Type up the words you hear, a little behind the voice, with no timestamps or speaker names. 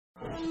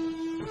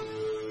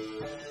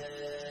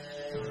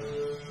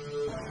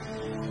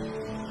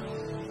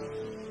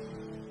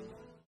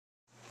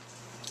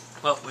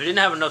Well, we didn't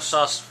have enough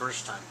sauce the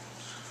first time.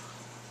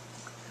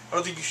 I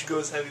don't think you should go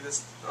as heavy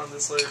on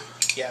this layer.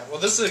 Yeah, well,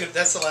 that's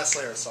the last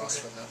layer of sauce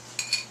for that.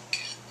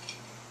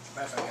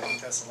 Matter of fact, I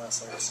think that's the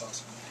last layer of sauce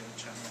for the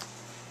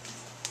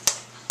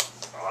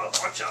Oh,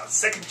 watch out.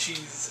 Second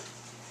cheese.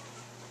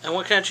 And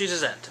what kind of cheese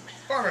is that to me?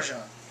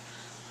 Parmesan.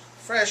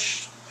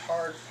 Fresh,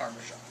 hard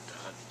Parmesan.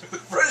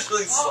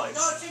 Freshly sliced.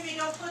 Oh, no, Timmy,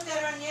 don't put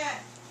that on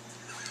yet.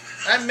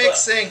 I'm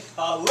mixing.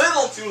 A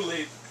little too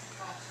late.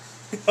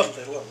 A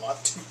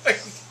lot too late.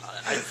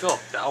 I feel a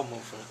bowel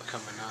movement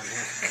coming on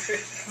here.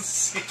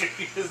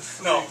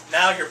 Seriously. No,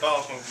 now your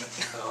bowel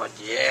movement. Oh,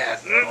 yeah.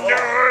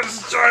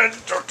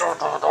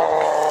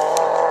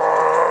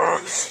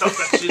 Stuff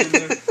that shit in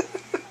there.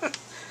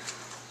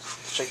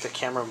 Shake the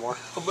camera more.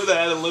 I'm gonna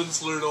add a lens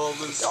flare to all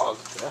this. Oh,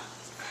 yeah.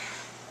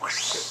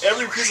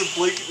 Every piece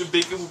of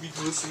bacon will be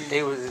glistening. Hey,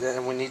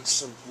 and we need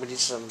some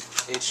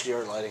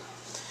HDR lighting.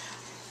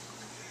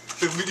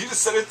 We need to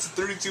set it to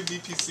 32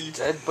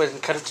 BPC.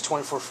 But cut it to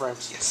 24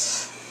 frames.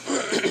 Yes.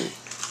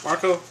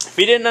 Marco? If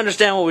you didn't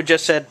understand what we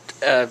just said,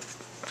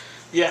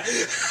 yeah.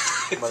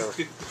 whatever.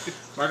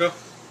 Marco?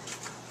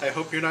 I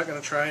hope you're not going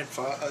to try and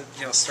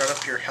start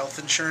up your health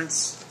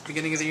insurance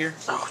beginning of the year.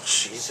 Oh,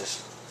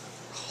 Jesus.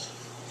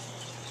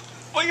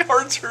 My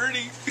heart's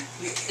hurting.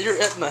 Your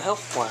Aetna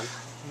health plan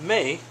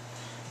may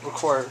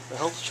require a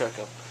health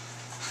checkup.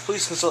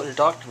 Please consult your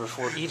doctor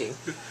before eating.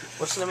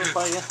 What's the name of the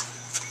pie again?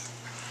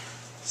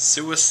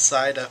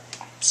 SuiSlice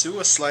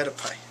O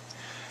Pie.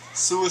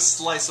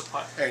 SuiSlice O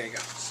Pie. There you go.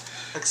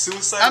 Like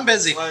suicide. I'm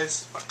busy.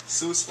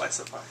 SuiSlice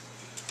O Pie.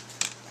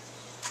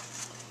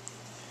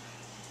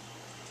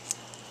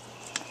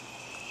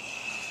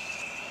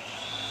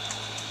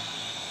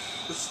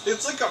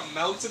 It's like a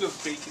mountain of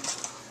bacon.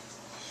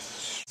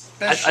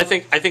 I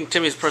think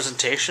Timmy's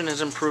presentation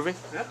is improving.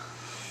 Yeah.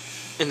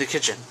 In the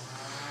kitchen.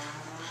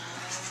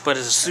 But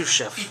as a sous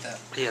chef, Eat that.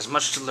 he has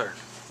much to learn.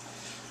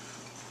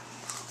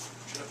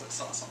 Should I put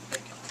sauce on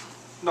bacon?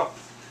 No.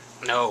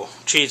 No,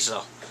 cheese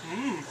though.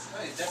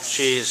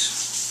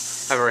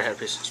 Cheese. I've already had a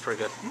piece. It's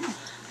pretty good.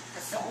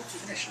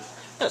 Finish it.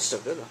 That's still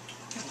good though.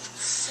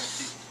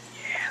 Salty.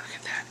 Yeah, look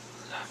at that.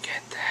 Look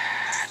at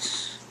that.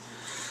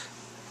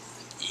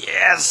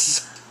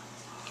 Yes!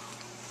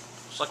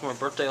 It's like my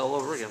birthday all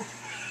over again.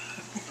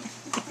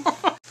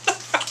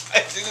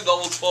 I didn't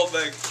almost fall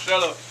back.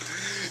 Shut up.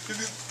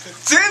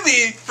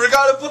 Timmy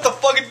forgot to put the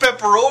fucking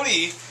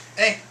pepperoni.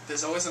 Hey,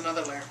 there's always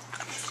another layer.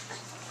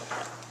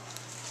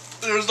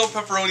 There's no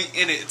pepperoni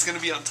in it. It's gonna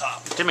be on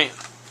top. Timmy,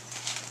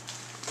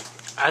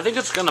 I think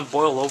it's gonna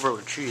boil over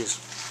with cheese.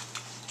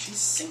 Cheese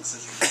sinks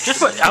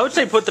as I would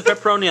say put the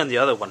pepperoni on the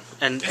other one.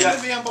 And It's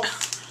gonna be on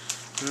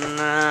both.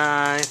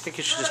 nah, I think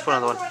you should just put it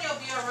on the one.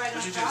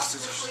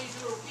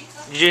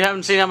 You You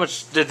haven't seen how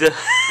much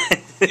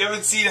You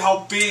haven't seen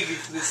how big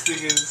this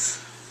thing is.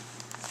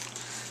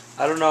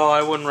 I don't know.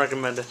 I wouldn't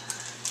recommend it.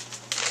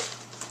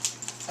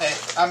 Hey,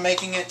 I'm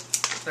making it,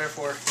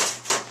 therefore.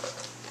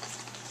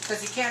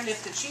 Because you can't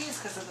lift the cheese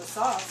because of the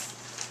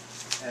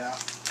sauce. Yeah.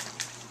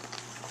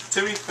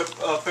 Timmy,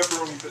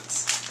 pepperoni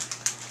bits.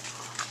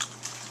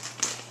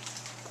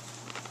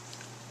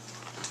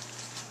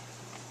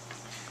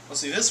 Well,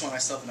 see, this one I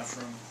still have enough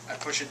room. I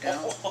push it down.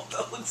 Oh,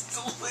 that looks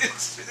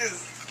delicious.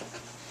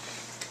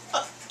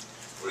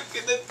 We're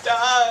gonna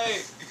die.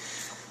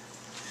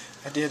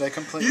 I did. I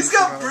completely. He's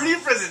got forgot. pretty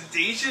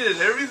presentation and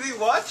everything.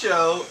 Watch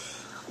out.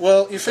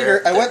 Well, you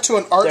figure I went to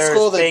an art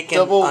school that bacon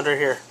doubled. under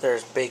here.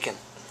 There's bacon.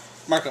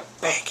 Marco,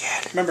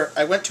 Bacon. remember,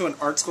 I went to an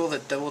art school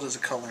that doubled as a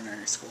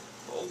culinary school.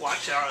 Oh,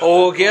 watch out.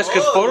 Oh, yes,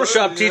 because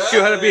Photoshop teaches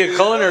you how to be a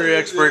culinary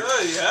expert.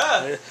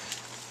 Yeah.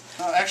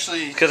 Oh,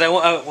 actually, Because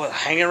I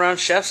hanging around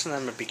chefs and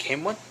then I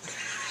became one.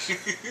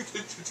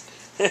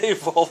 It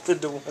evolved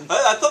into one.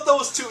 I thought that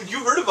was too.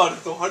 You heard about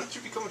it though. How did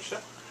you become a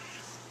chef?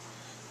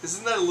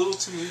 Isn't that a little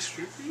too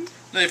mainstream for you?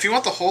 no, if you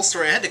want the whole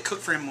story, I had to cook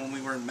for him when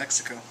we were in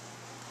Mexico.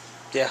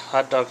 Yeah,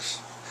 hot dogs.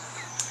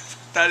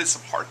 That is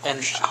some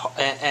hardcore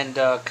shit. And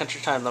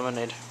Country Time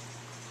lemonade.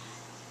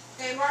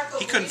 Hey, Marco,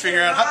 He couldn't believe figure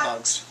it or out hot not,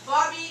 dogs.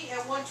 Bobby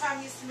at one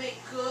time used to make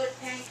good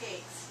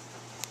pancakes.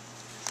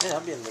 Yeah, I'll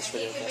be in this And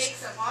he video. can guys. make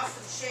some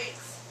awesome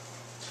shakes.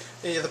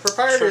 Yeah, the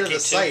proprietor Sure, of the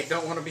Kate, site too.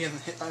 don't want to be in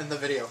the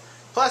video.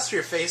 Plaster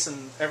your face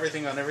and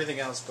everything on everything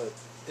else, but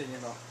you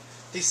know,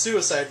 these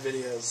suicide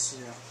videos,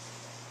 you know.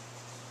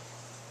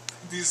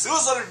 These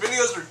suicide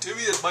videos are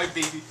Timmy and my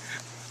baby.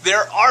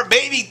 They're our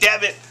baby,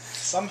 damn it.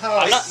 Somehow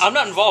I'm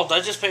not involved.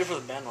 I just pay for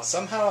the bandwidth.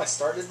 Somehow I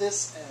started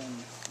this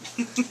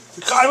and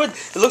God,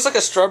 it looks like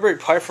a strawberry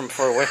pie from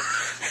far away.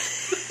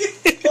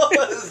 It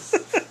does.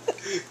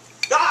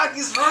 God,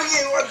 he's ruining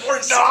it one more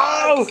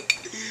No! time.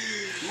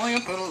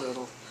 only put a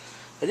little.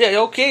 Yeah,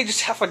 okay,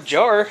 just half a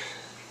jar.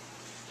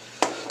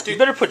 You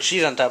better put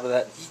cheese on top of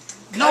that.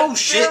 No God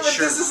shit, damn it,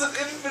 sure. This is an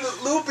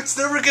infinite loop. It's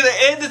never gonna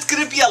end. It's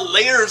gonna be a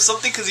layer of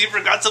something because he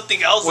forgot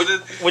something else. What,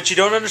 and what you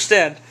don't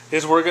understand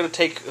is we're going to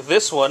take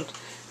this one,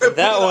 and that put it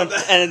on one,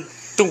 that. and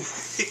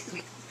doof,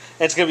 and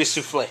it's going to be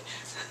souffle.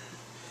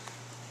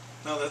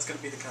 No, that's gonna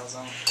be the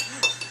calzone.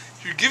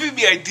 You're giving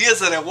me ideas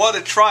that I want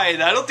to try,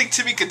 and I don't think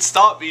Timmy can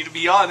stop me, to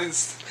be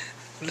honest.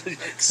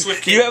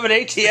 Swift You have an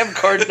ATM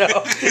card now.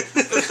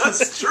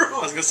 That's true.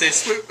 I was gonna say a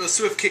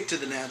swift kick to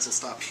the nads will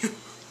stop you.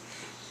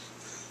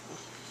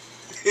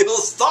 It'll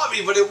stop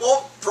me, but it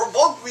won't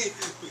provoke me.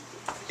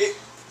 It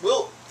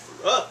will.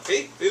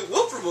 It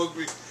will provoke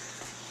me.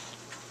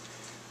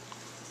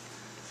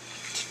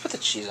 Just put the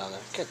cheese on there.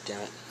 God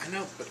damn it. I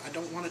know, but I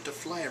don't want it to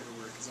fly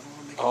everywhere because I don't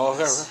want to make it. Oh,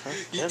 mess.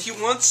 okay. He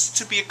wants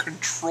to be a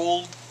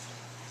controlled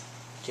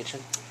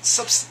Kitchen.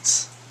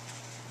 substance.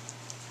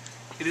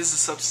 It is a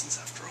substance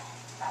after all.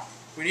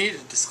 We need a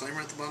disclaimer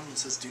at the bottom that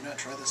says, "Do not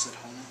try this at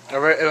home. I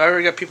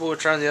already got people who are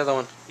trying the other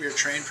one. We are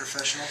trained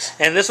professionals."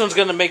 And this one's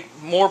going to make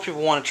more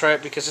people want to try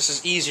it because this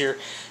is easier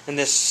and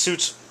this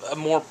suits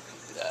more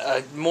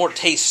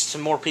taste to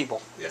more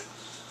people. Yeah.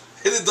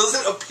 And it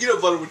doesn't a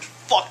peanut butter, which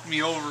fucked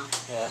me over.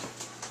 Yeah.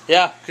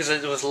 Yeah, because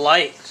it was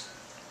light.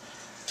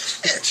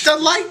 The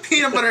light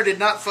peanut butter did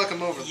not fuck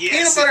him over.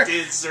 Yes, peanut butter, it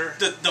did, sir.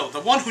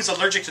 The one who's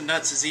allergic to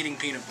nuts is eating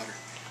peanut butter.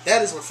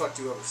 That is what fucked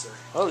you over, sir.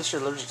 Oh, at least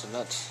you're allergic to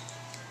nuts.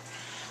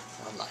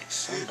 Oh,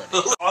 nice.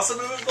 Awesome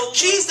it would go.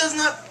 Cheese does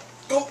not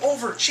go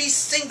over. Cheese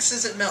sinks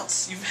as it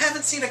melts. You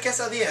haven't seen a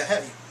quesadilla,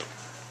 have you?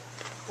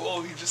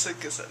 Whoa, you just said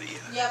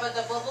quesadilla. Yeah, but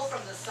the bubble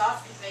from the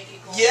sauce can make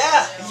it go.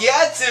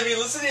 Yeah, Timmy,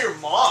 listen to your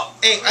mom.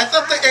 Hey, I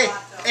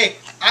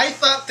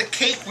thought the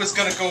cake was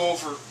gonna go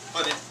over,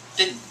 but it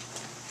didn't.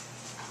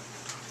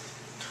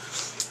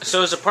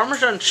 So is a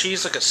Parmesan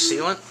cheese like a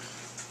sealant?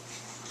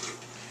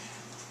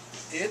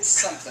 It's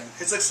something.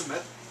 It's like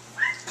cement.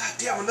 God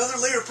damn, another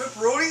layer of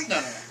pepperoni?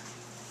 No.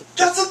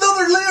 That's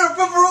another layer of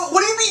pepperoni.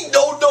 What do you mean,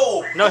 no?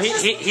 No,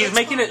 he's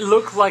making it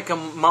look like a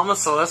Mama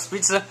Celeste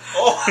pizza.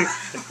 Oh.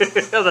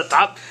 On the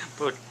top.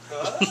 But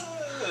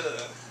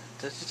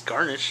that's just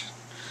garnish.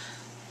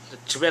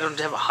 Too bad I don't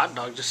have a hot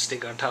dog just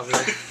stick on top of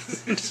it.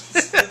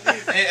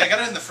 Hey, I got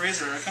it in the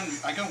freezer. I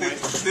can wait.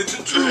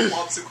 Ninja Turtle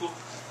popsicle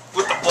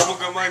with the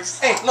bubblegum ice.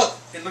 Hey, look.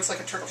 It looks like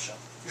a turtle shell.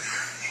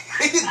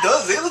 It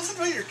does. Hey, let's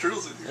invite your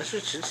turtles in here. That's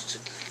just,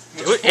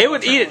 it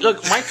would eat it.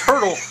 Look, my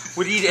turtle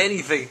would eat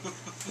anything.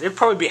 They'd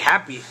probably be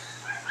happy.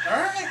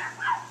 Alright.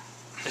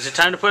 Is it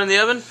time to put it in the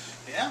oven?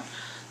 Yeah.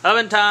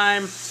 Oven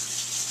time.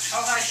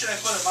 How high should I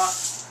put it, Bob?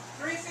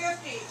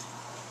 350.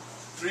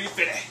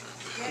 350.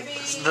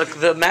 Maybe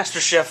The master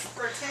chef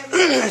for 10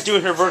 minutes. is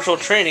doing her virtual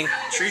training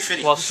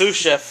 350. while sous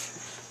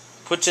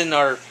chef puts in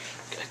our.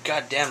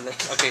 God damn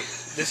that. Okay,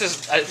 this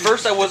is. At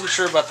first, I wasn't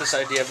sure about this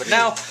idea, but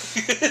now.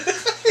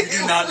 You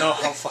do not know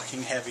how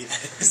fucking heavy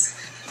that is.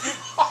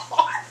 I'm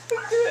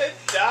gonna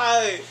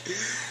die.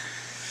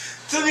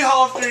 Tell me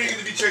how often are you going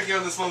to be checking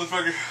on this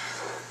motherfucker?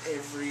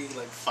 Every,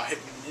 5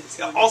 minutes.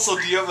 Yeah, also,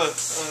 do you have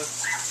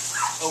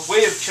a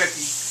way of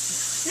checking?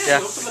 Yeah.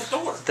 You open the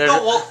door.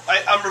 No, well,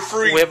 I'm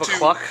referring We have a to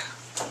clock.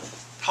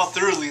 how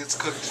thoroughly it's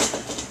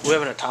cooked. We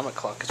have an atomic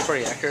clock. It's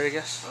pretty accurate, I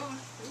guess. Oh,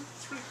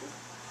 that's pretty cool.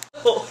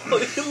 Oh,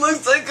 it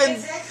looks like a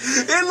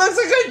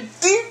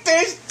deep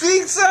dish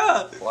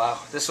pizza. Wow,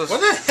 this was. What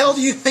the hell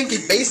do you think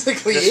it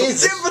basically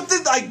is? Yeah, but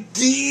then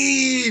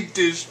deep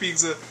dish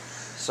pizza.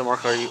 So,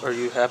 Mark, are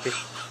you happy?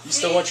 You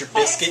still want your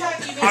biscuit?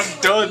 I'm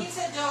done.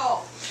 Pizza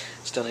dough.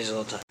 Still needs a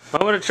little time.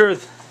 Moment of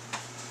truth.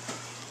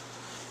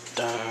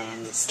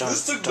 Dun, This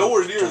took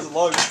nowhere near as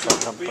long as it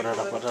took.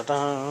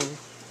 dun.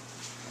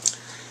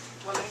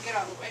 Well, let me get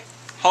out of the way.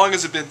 How long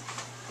has it been?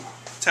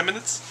 10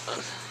 minutes? I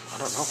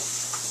don't know.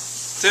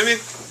 Timmy?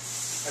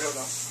 I don't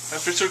know.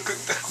 After it's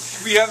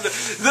cooked, we have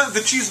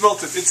the cheese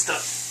melted. It's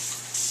done.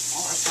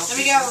 Let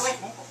me get out of the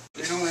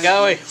way.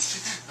 Go away.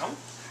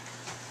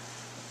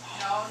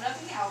 No,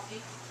 nothing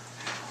healthy.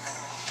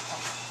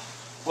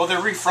 Well, they're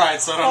refried,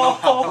 so I don't know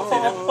how healthy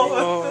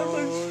That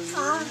looks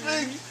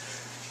perfect.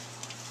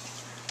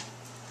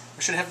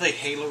 We should have the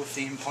Halo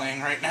theme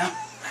playing right now.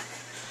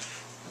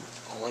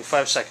 Only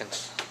 5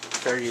 seconds.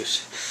 Fair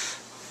use.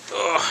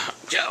 Oh,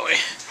 go away.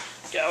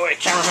 Go away,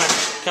 cameraman.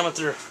 Coming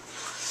through.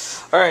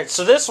 Alright,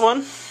 so this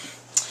one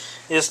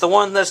is the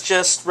one that's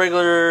just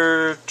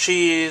regular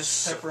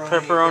cheese,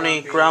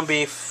 pepperoni, ground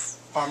beef.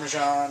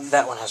 Parmesan.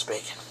 That one has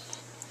bacon.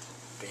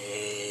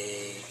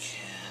 Bacon.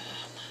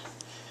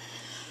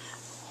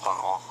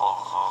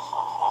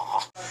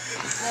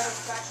 Another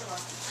spatula.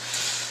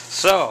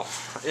 So,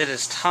 it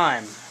is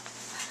time.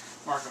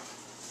 Marco.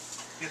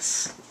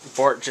 Yes.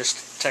 Bort just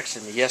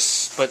texted me.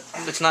 Yes, but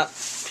it's not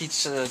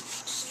Pizza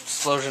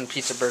Explosion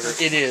Pizza Burger.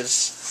 It is.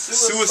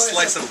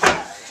 SuiSlice O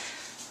Pie.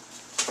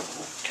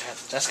 God,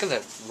 that's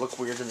gonna look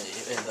weird in the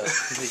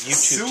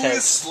YouTube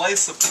text.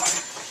 SuiSlice O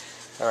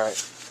Pie. All right,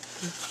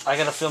 I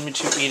gotta film you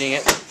two eating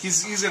it.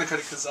 He's gonna cut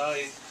it because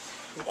I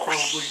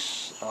probably.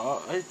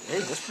 Oh, hey,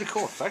 that's a pretty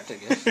cool effect, I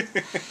guess.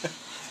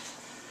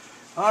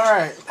 All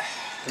right.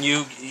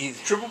 You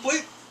Triple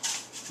plate?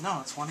 No,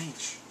 it's one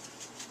each.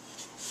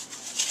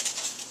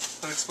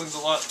 That explains a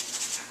lot.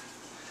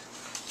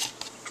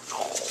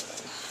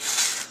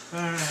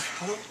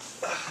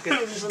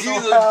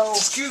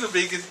 Just give me the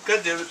bacon.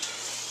 God damn it.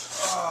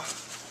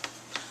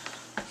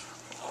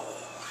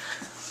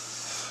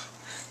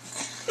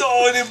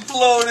 Oh, it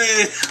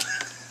imploded.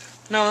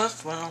 no,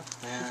 that's well,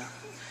 yeah.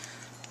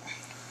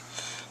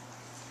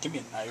 Give me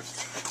a knife.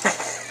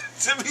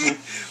 Timmy,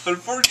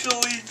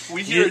 unfortunately,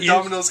 we here at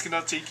Domino's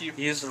cannot take you.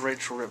 Use the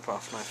Rachel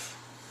rip-off knife.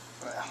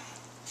 Well,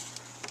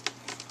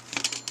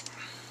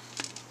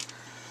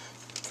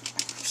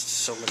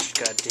 So much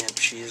goddamn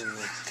cheese in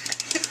there.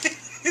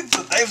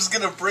 The knife's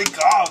gonna break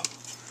off.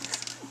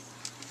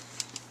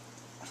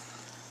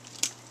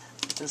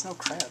 there's no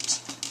crabs.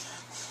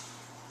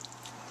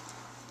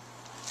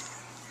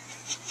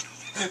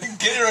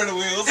 Get it right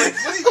away. I was like,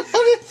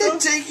 what How did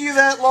it take you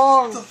that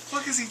long? the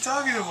fuck is he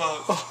talking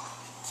about?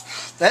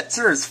 That,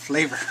 sir, is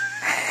flavor.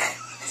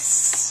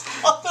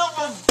 Son of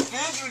a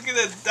bitch, we're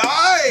gonna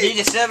die. You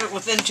need to serve it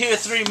within 2 or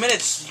 3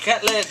 minutes. You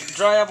can't let it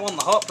dry up on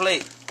the hot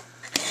plate.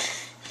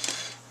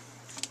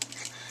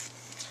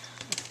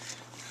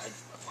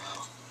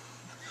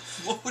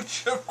 What would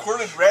Chef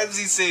Gordon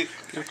Ramsay say?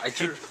 Give me a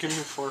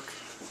fork.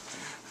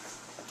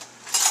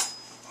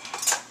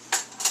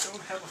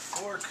 Don't have a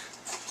fork.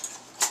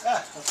 Ah,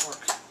 a fork.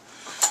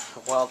 A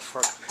wild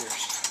fork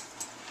appears.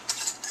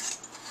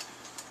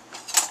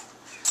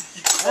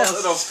 You call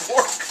it a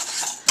fork?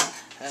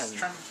 I was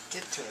trying to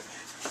get to it.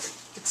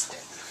 It's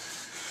dead.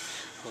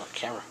 Oh,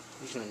 camera.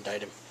 You can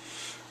indict him.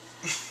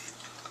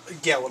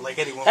 Yeah, well, like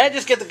anyone. Hey,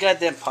 just get the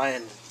goddamn pie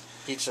and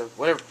pizza.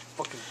 Whatever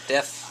fucking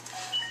death.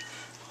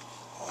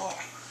 Oh.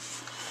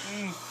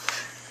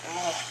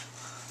 Oh.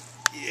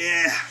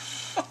 Yeah.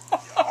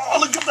 Oh,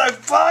 look at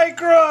that pie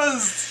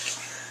crust.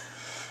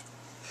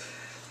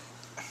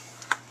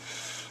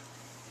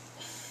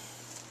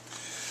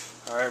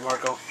 Alright,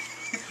 Marco.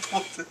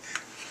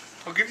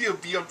 I'll give you a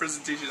B on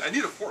presentation. I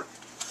need a fork.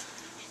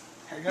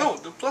 Here you go. No,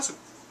 the plus.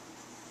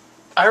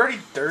 I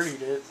already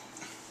dirtied it.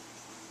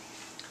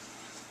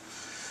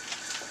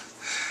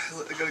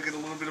 I gotta get a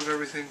little bit of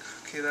everything.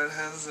 Okay, that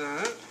has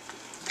that.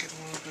 Get a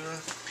little bit of.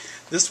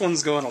 This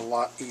one's going a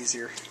lot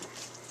easier.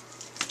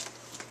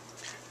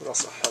 Would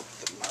also help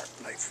the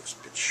knife was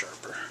a bit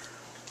sharper.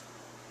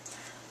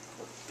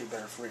 Would be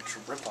better if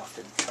Rachel Ripoff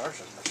didn't charge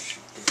as much as she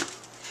did.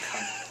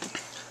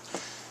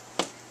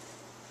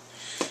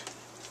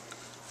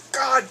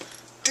 God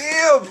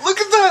damn! Look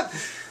at that!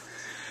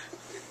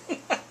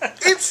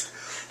 It's.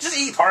 Just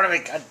eat part of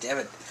it, god damn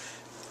it.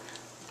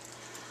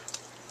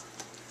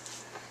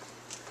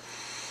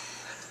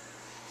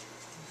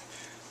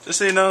 Just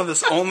so you know,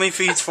 this only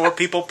feeds 4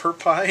 people per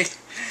pie.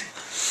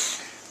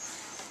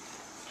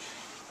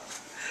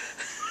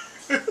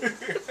 There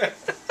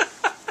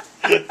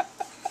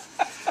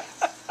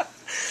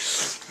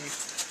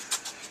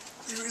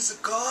is a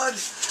God.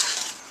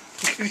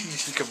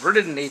 You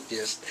converted an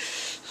atheist.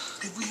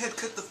 If we had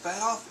cut the fat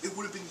off, it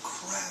would have been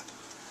crap.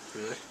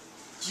 Really?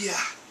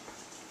 Yeah.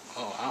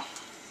 Oh, wow.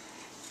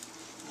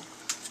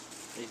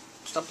 Hey,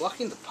 stop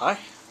blocking the pie.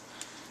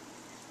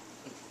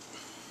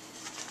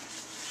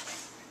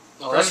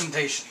 Oh,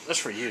 Presentation. That's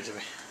for you,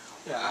 Timmy.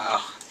 Yeah.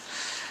 Wow.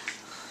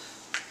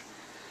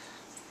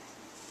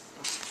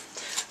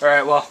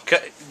 Alright, well,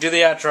 do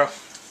the outro.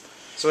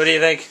 So what do you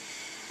think?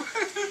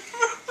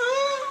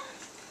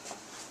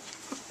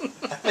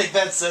 I think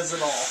that says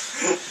it all.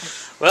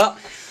 Well,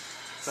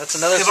 that's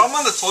another... If I'm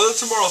on the toilet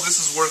tomorrow, this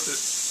is worth it.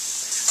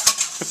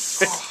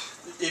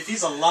 If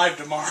he's alive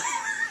tomorrow.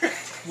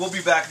 We'll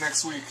be back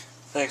next week.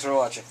 Thanks for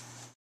watching.